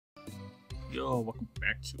Yo, welcome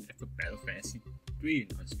back to Epic Battle Fantasy 3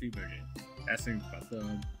 on Street version. Asking about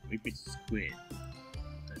the Reaper Squid.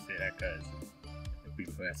 I say that because the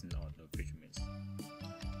people asking all the fishermen.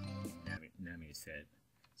 Nami said.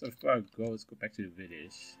 So before I go, let's go back to the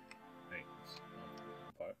village. Like,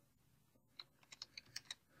 part.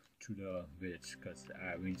 To the village because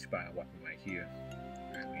I reached by a weapon right here.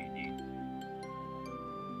 I really need.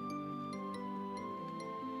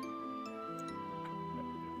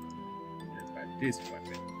 This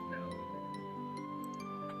weapon now.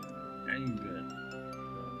 I'm good.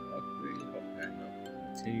 Upgrade, okay, no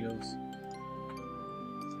materials.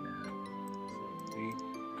 Okay,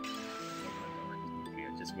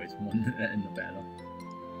 I just waste one in the battle.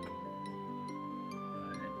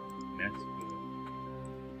 That's good.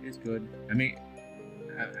 It's good. I mean,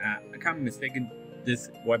 I kind of mistaken this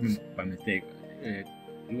weapon by mistake. The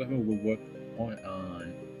weapon will work on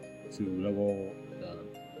to level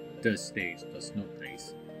the stage, the snow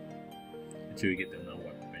place, until you get the another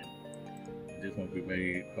weapon. This one will be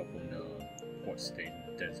very helpful in the fourth stage in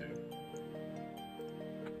the desert.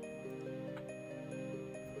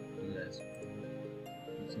 Let's do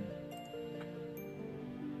some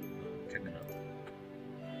checking out.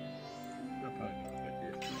 I'll probably go with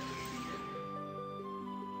this.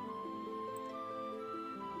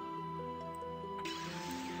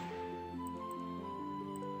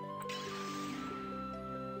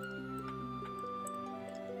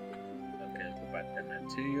 That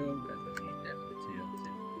material, because I need that material to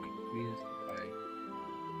increase by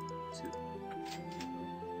 2.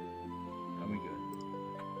 Are we good?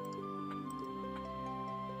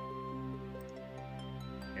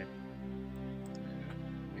 Yep.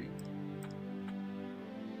 Okay.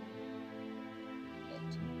 Up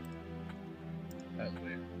 2. That's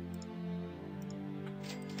weird.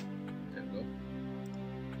 There we go.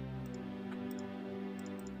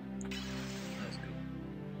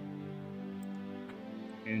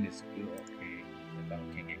 And it's still okay if I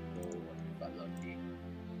can get gold if I lucky.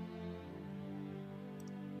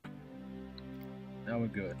 Now we're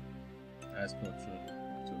good. Let's go to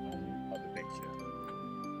other picture.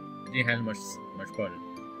 I didn't have much fun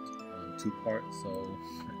on 2 parts, so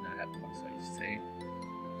not have much I say.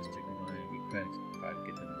 Just checking my request, try to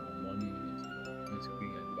get the money into the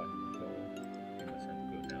screen and buy the gold. Pretty much I'm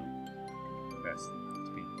good now. Best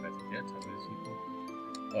speed best jet type of people.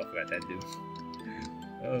 Oh, I forgot that dude.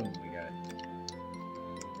 Oh my god.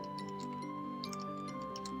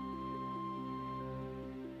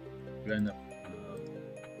 Good enough.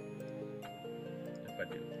 If I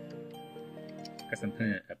do. Because I'm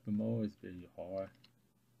playing Epimo, it's really hard.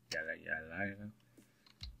 Yeah.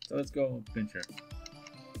 So let's go adventure.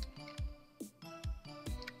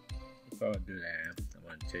 Before I do that, I'm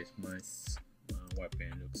gonna change my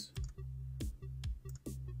weapon looks.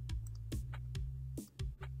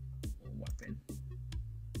 Weapon.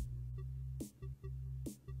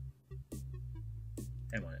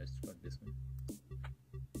 Come on, let's try this one.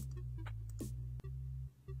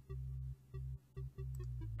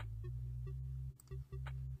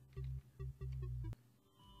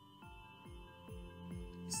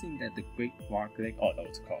 You seen that the Great Bark Lake? Oh, that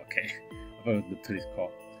was called, okay. I thought the police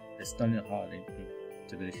call. The stunning holiday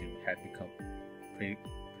division had become plagued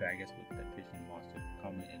with the fishing monster,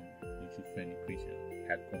 common and nature-friendly creature,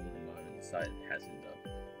 had grown on the side has enough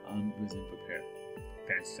unrisen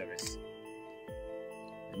prepared service.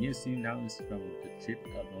 The new scene now is from the chip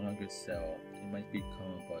no longer sell. It might be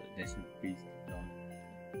common, but they should be done.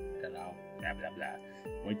 Allow blah blah blah.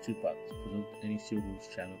 Wait 2 bucks. Presume any shield whose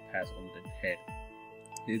shadow pass over the head.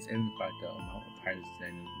 It is evident by the amount of pirates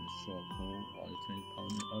standing in the shore pool or the 20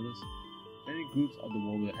 pound and others. Many groups of the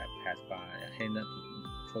warriors have passed by and headed up to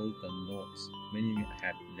control the noise. Many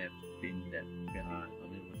have been left behind,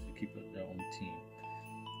 unable to keep their own team.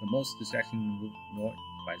 The most distracting route north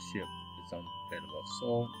by ship is unavailable,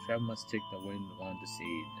 so travel must take the way around the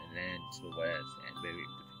sea and land to the west and very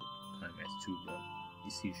difficult climates to the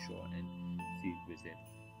east shore and sea visit.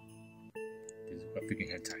 This is what freaking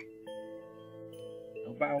hentai.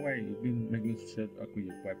 Oh, by the way, you've been making sure to upgrade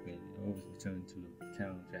your weapon and always return to the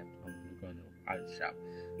town that you're going to item shop.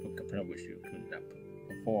 But compared with you could not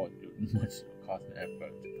afford much cost and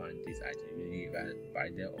effort to find these items. You need to buy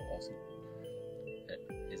them or also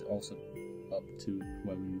it's also up to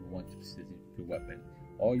whether you want to position your weapon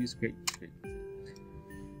or use great.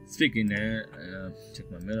 Speaking there, check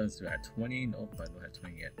my medals at 20. Nope, I don't have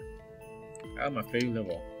 20 yet. I have my favorite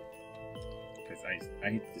level because I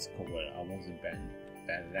hit this cold. I wasn't bad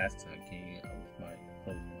last time. King, I was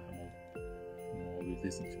my more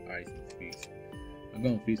resistant to ice and freeze. I'm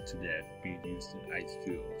gonna freeze to death, being used in ice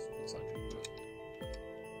fields or something.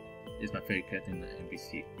 It's my favorite character in the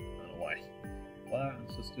NPC. I don't know why. Wow, I'm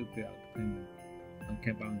so stupid. I'm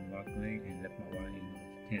camped out in the Rocket Lake and left my wallet in the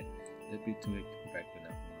tent. It'll be too late to go back for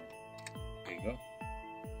now. There you go.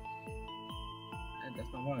 And that's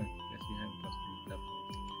my wallet. Guess we haven't possibly left.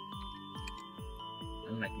 I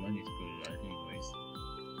don't like money to go to run anyways.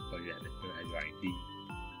 But you have to have your ID.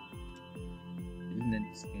 Isn't that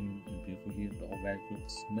skin beautiful here? The whole radical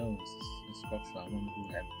snow is sculpture. I wonder who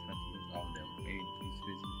have time to look at all of them. Maybe please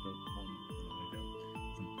visit the book one in the window.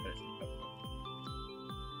 Some person up.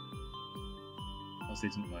 Also,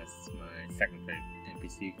 it's my second favorite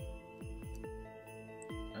NPC.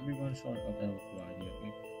 I'll be one short of them for idea.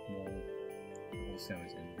 Make more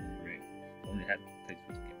sandwiches in the ring. Only had places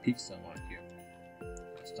to get pizza on here.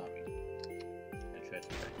 Stop me. And treasure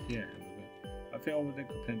back here. I fell over the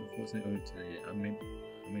complaint before saying earlier today. I mean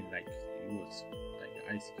like it was like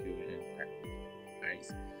ice cube and crack ice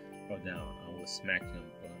fell down. I was smacking him,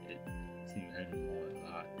 but it seemed to hurt him more a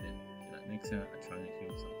lot. Then next time I try to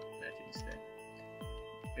heal some magic instead.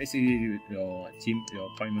 Basically, your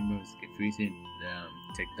party members get freezing,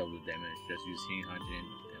 take double damage just using hydrogen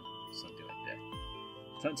and something like that.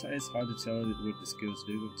 Sometimes it's hard to tell with the skills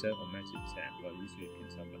physical attack or magic attack, but usually you can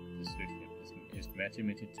tell by the description. Is magic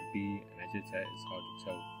meant to be a magic attack? It's hard to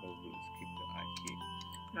tell for rules to keep the eye key.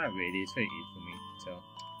 Not really, it's very easy for me to tell.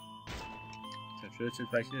 So treasure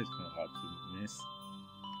back here is kind of hard to miss.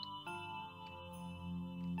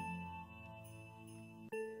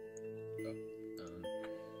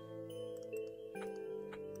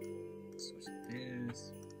 Switch this.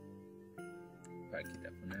 Probably keep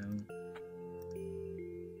that for now.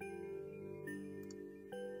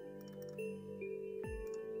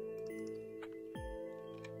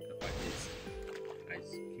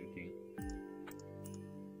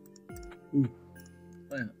 Ooh.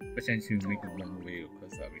 Well, potentially make a long video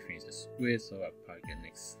because we finished the squid, so I'll probably get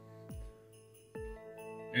next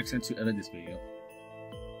time to edit this video.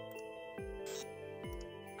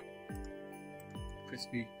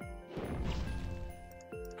 Crispy.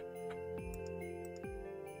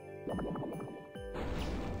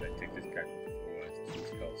 I take this guy before I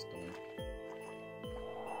choose Hellstone.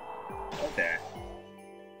 Okay.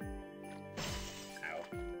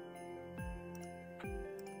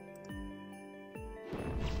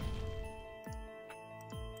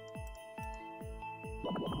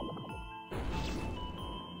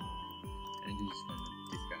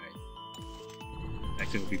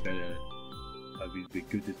 Actually, it would be better. It would be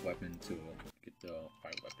good this weapon to get the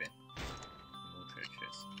fire weapon. More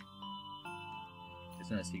treasures. It's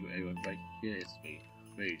not a secret area right here. It's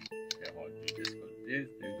very hard to just go there.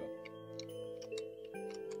 There you go.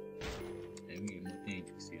 And we get more things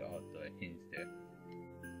to see all the hints there.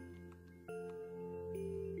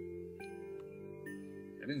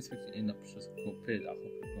 I didn't expect to end up just a cool pit. I hope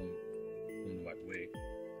it's going the right way.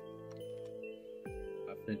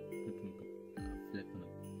 I flip on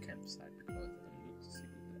the campsite because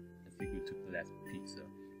the secret took the last pizza.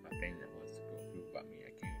 My family that wants to go through about me. I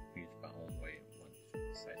can't reach my own way once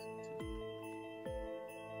decides to.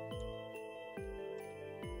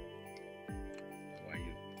 Why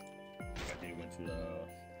they went to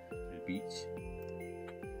the beach?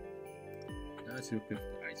 Now it's real quick for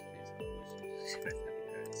the ice place.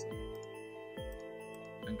 So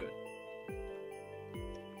I'm good.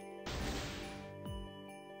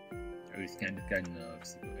 I already scanned the guy in the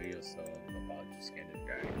secret area, so I'm about to scan the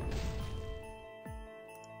guy.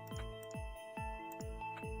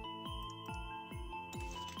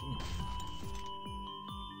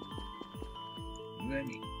 Look at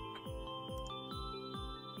me.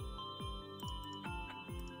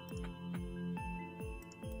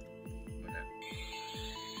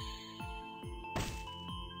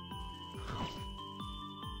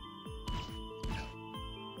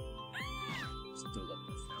 Still love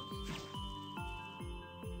the sound.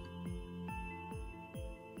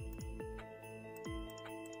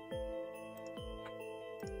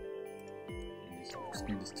 And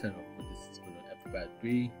scan this turtle. This is for the F-Bad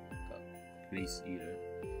 3. Police Eater.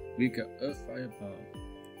 We got Earth Fire Bomb.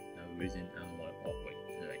 Now reason I don't want to wait.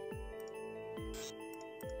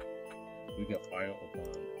 We got Fire or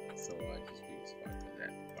Bomb, so I just use Fire for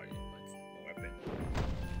that. Fire is my weapon.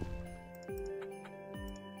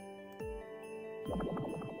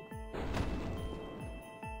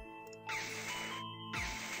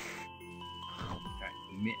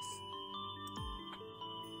 Miss.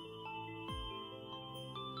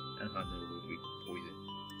 And Hunter will be poison.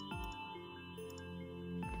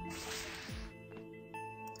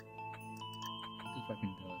 This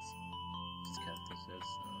weapon does just kind of possess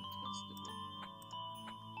constantly.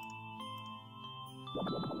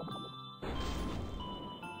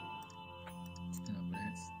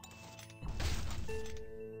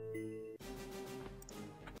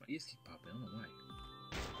 ears keep popping. I don't know why.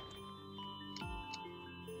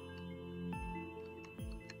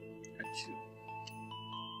 Achoo.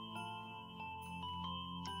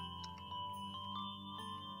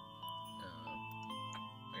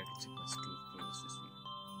 I have to check my skill first to see.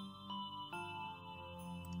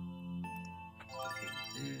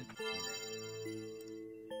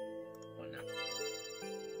 Or not.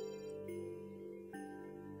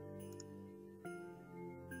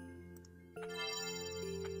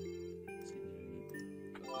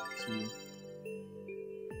 Two.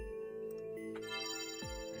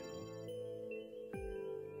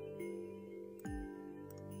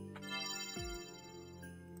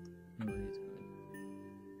 No, he's good.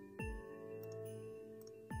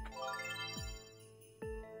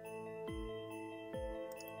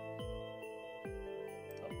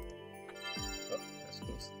 Oh, that's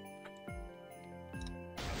close.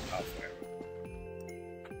 I'm out forever.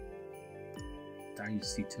 Die, you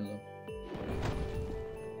see Tilla.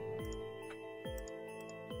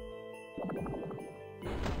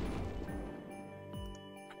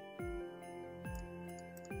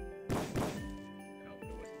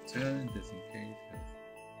 Turn just in case.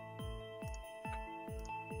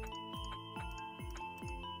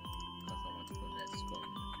 Because I want to go next score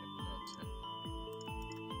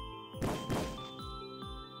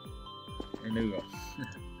in and there we go.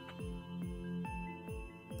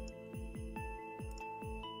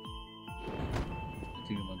 I'm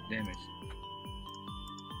taking about damage.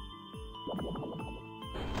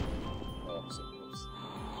 Oh, so close.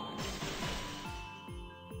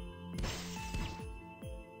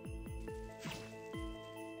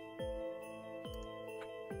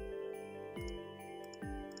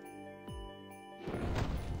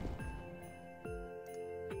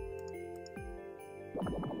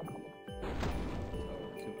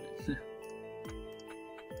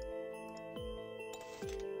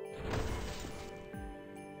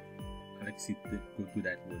 I like to see go through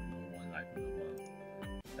that with no one life in the world.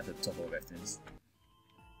 That's a top of reference.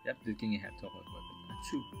 Yep, the king had top of weapon.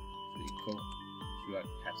 Achoo! Pretty cool. Should I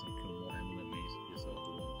have some kill more amulet maze just so the one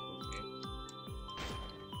okay.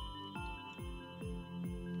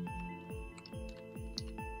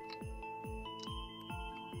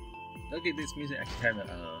 Look at this music actually have a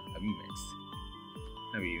remix.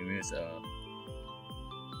 I mean, remix not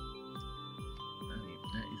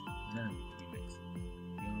a remix.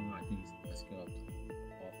 No, I think it's got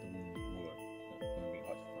off the moon war. Gonna be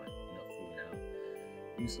hard to find enough food now.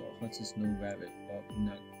 You saw hunter snow rabbit, but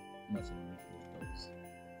not much in the for those.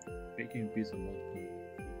 Baking a piece of multiple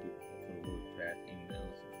food for the world fat in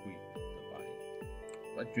ounce of free the body.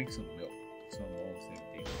 But drink some milk. Some more same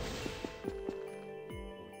thing.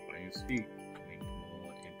 Speak, make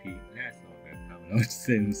more MP last longer. I don't know what to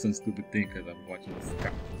say, some stupid thing because I'm watching the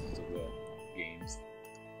Scott vs. the World games.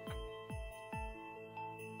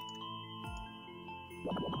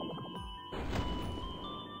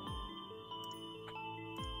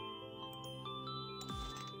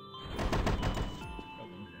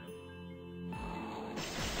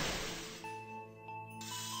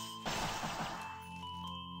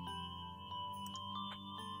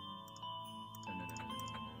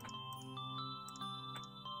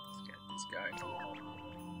 Guy.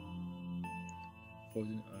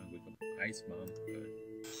 Frozen with an ice bomb. Good.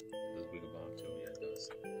 Does wiggle bomb too? Yeah, it does.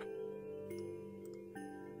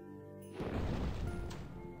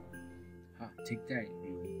 Ha! Take that,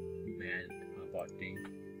 you man bot thing.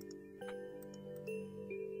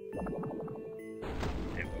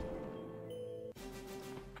 There we go.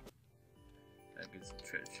 That gets some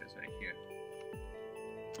treasure chest right here.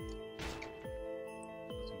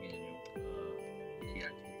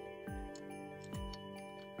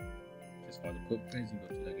 For the footprints, you go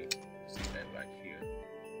to like see that right here.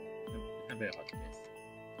 It's not very hard to miss.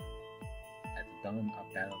 At the dawn of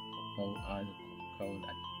battle, cold iron cold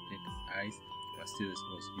at thick ice, but still is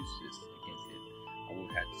most useless against it. I would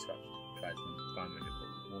have to try some farming, but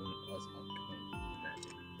warning us of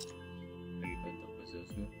magic. Maybe for the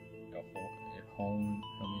berserker, a home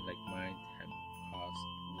coming like mine have caused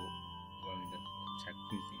running the attack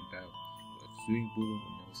freezing battle with a swing bullet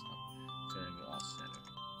with no stop, turning me off center.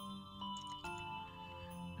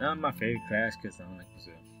 Not my favorite class because I don't like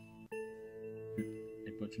Berserk.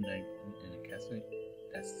 They put your name in a castle.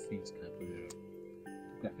 That seems kind of familiar.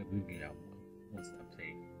 Look like a blue game once I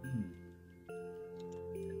played.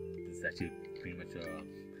 This is actually pretty much a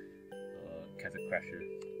Castle Crasher.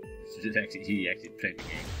 He actually played the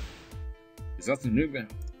game. It's also new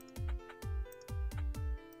ground.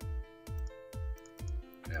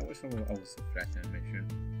 And I wish I was a flash animation.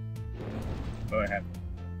 But I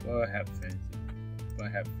have friends. But I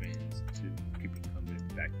have friends to keep me company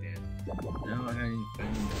back then. Now I can't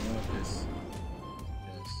even more of this.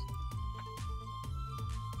 Just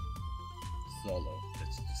solo.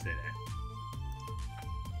 Let's just say that.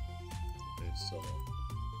 There's solo.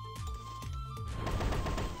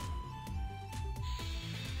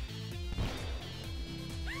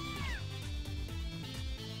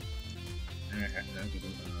 And I have to do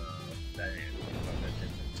that and about that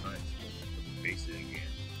different times to base it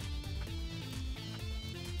again.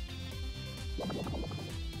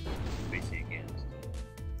 Base it again. So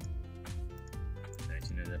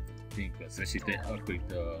I think especially they upgrade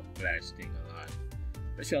the flash thing a lot.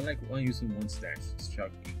 Especially I like one using one stash,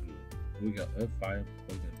 Shark Igloo. We got Earth Fire,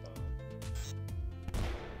 Poison Bomb.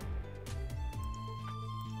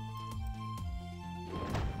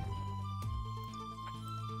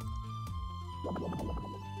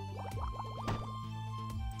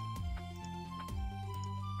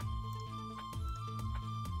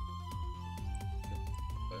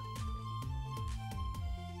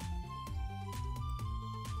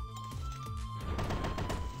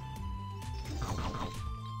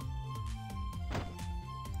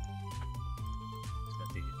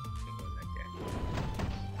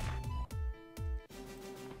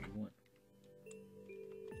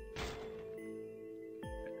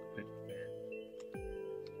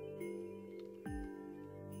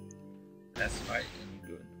 That's right, and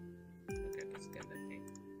you're good. Okay, let's get that thing.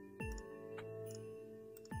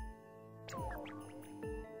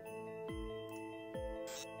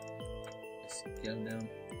 Let's get down.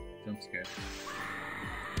 Jump scare.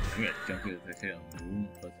 I'm gonna jump here to hit on the room,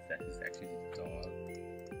 but that is actually the dog.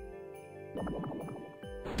 I'm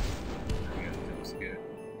gonna jump scare.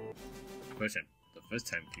 Question: the first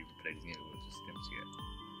time people played this game, it was just jump scare.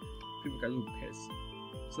 People got a little pissed.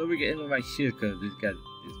 So we get in right here because this guy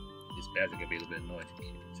is bad. Gonna be a little bit annoying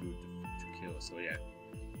to kill. So yeah,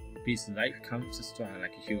 peace and life, comment, subscribe,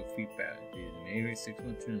 like a hero feedback. This is Mary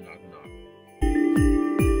 612 knocking off.